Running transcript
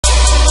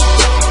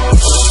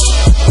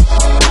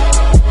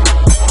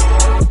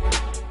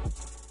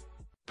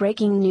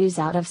Breaking news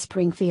out of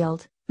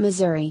Springfield,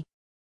 Missouri.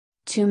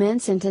 2 men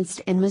sentenced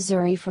in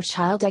Missouri for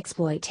child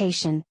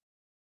exploitation.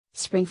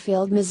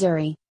 Springfield,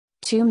 Missouri.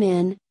 2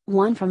 men,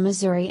 one from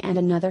Missouri and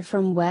another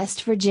from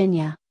West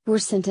Virginia, were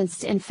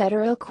sentenced in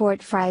federal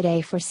court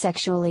Friday for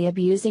sexually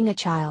abusing a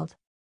child.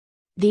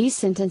 These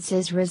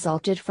sentences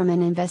resulted from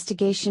an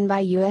investigation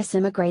by U.S.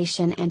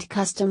 Immigration and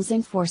Customs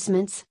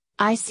Enforcement's,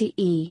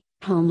 ICE,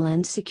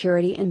 Homeland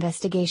Security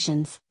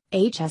Investigations,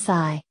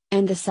 HSI,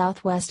 and the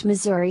Southwest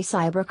Missouri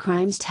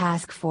Cybercrimes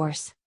Task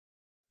Force.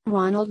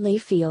 Ronald Lee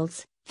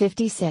Fields,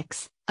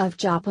 56, of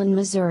Joplin,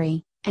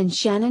 Missouri, and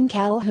Shannon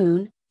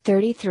Calhoun,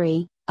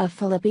 33, of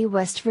Philippi,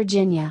 West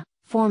Virginia,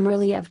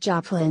 formerly of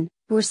Joplin,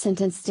 were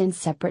sentenced in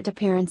separate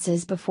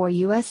appearances before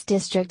U.S.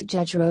 District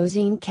Judge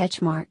Roseann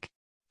Ketchmark.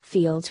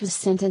 Fields was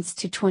sentenced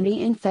to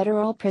 20 in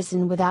federal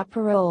prison without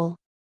parole.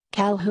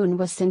 Calhoun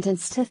was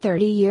sentenced to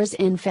 30 years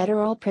in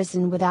federal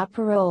prison without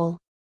parole.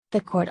 The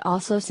court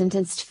also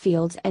sentenced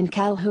Fields and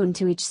Calhoun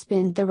to each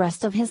spend the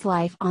rest of his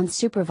life on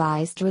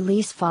supervised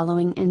release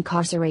following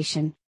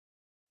incarceration.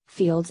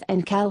 Fields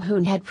and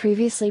Calhoun had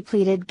previously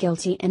pleaded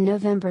guilty in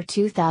November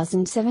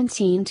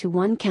 2017 to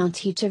 1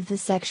 count each of the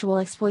sexual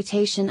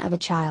exploitation of a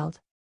child.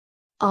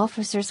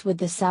 Officers with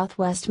the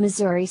Southwest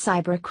Missouri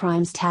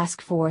Cybercrimes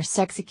Task Force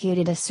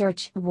executed a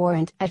search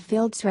warrant at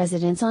Fields'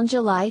 residence on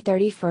July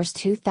 31,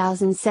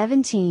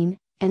 2017,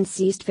 and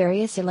seized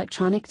various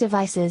electronic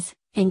devices,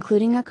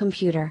 including a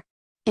computer.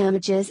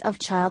 Images of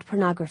child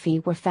pornography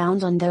were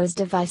found on those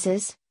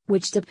devices,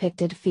 which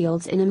depicted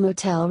Fields in a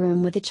motel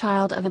room with a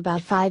child of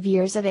about 5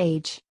 years of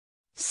age.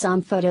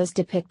 Some photos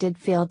depicted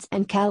Fields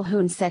and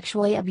Calhoun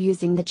sexually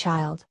abusing the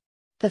child.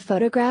 The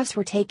photographs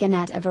were taken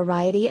at a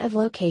variety of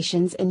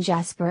locations in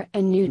Jasper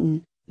and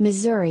Newton,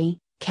 Missouri,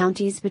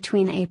 counties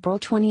between April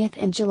 20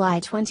 and July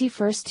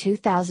 21,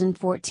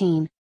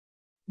 2014.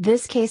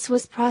 This case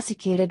was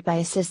prosecuted by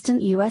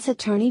Assistant U.S.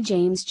 Attorney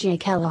James J.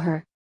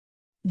 Kelleher.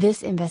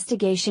 This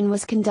investigation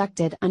was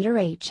conducted under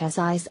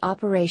HSI's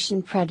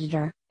Operation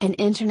Predator, an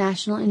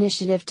international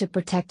initiative to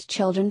protect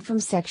children from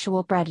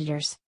sexual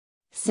predators.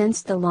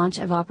 Since the launch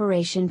of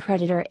Operation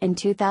Predator in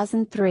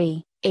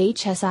 2003,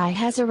 HSI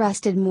has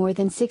arrested more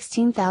than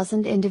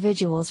 16,000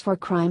 individuals for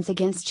crimes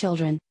against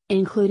children,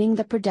 including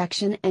the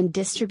production and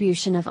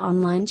distribution of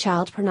online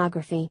child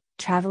pornography,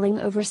 traveling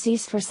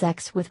overseas for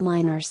sex with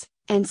minors,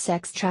 and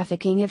sex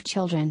trafficking of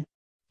children.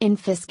 In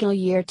fiscal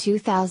year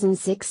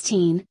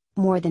 2016,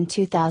 more than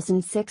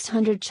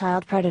 2,600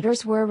 child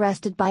predators were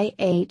arrested by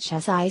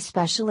HSI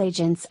special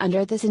agents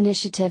under this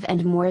initiative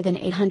and more than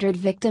 800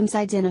 victims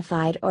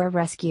identified or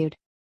rescued.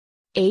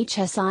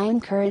 HSI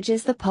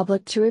encourages the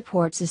public to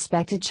report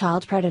suspected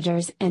child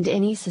predators and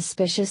any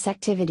suspicious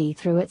activity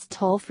through its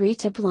toll-free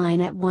tip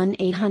line at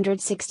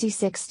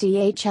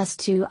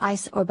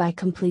 1-800-66-DHS2-ICE or by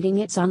completing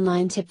its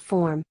online tip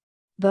form.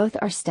 Both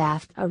are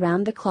staffed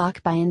around the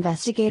clock by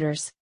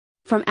investigators.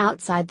 From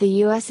outside the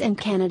U.S. and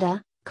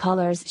Canada,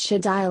 callers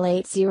should dial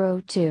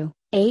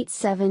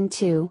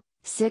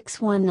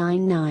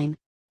 802-872-6199.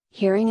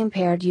 Hearing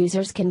impaired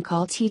users can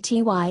call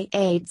TTY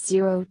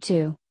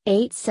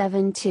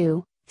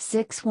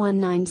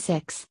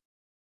 802-872-6196.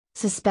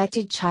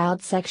 Suspected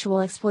child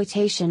sexual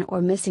exploitation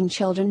or missing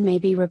children may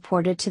be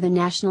reported to the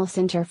National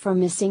Center for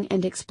Missing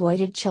and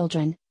Exploited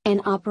Children,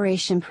 an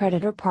Operation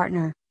Predator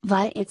partner,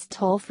 via its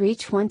toll-free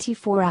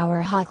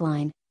 24-hour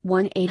hotline,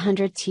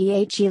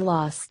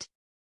 1-800-THE-LOST.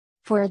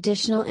 For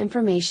additional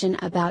information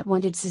about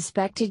wanted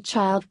suspected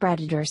child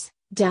predators,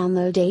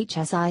 download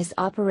HSI's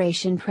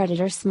Operation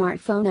Predator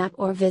smartphone app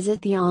or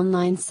visit the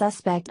online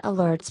Suspect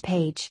Alerts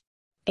page.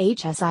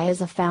 HSI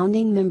is a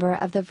founding member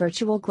of the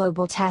Virtual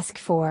Global Task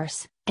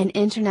Force, an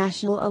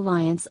international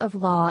alliance of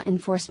law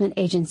enforcement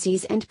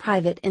agencies and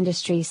private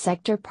industry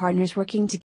sector partners working to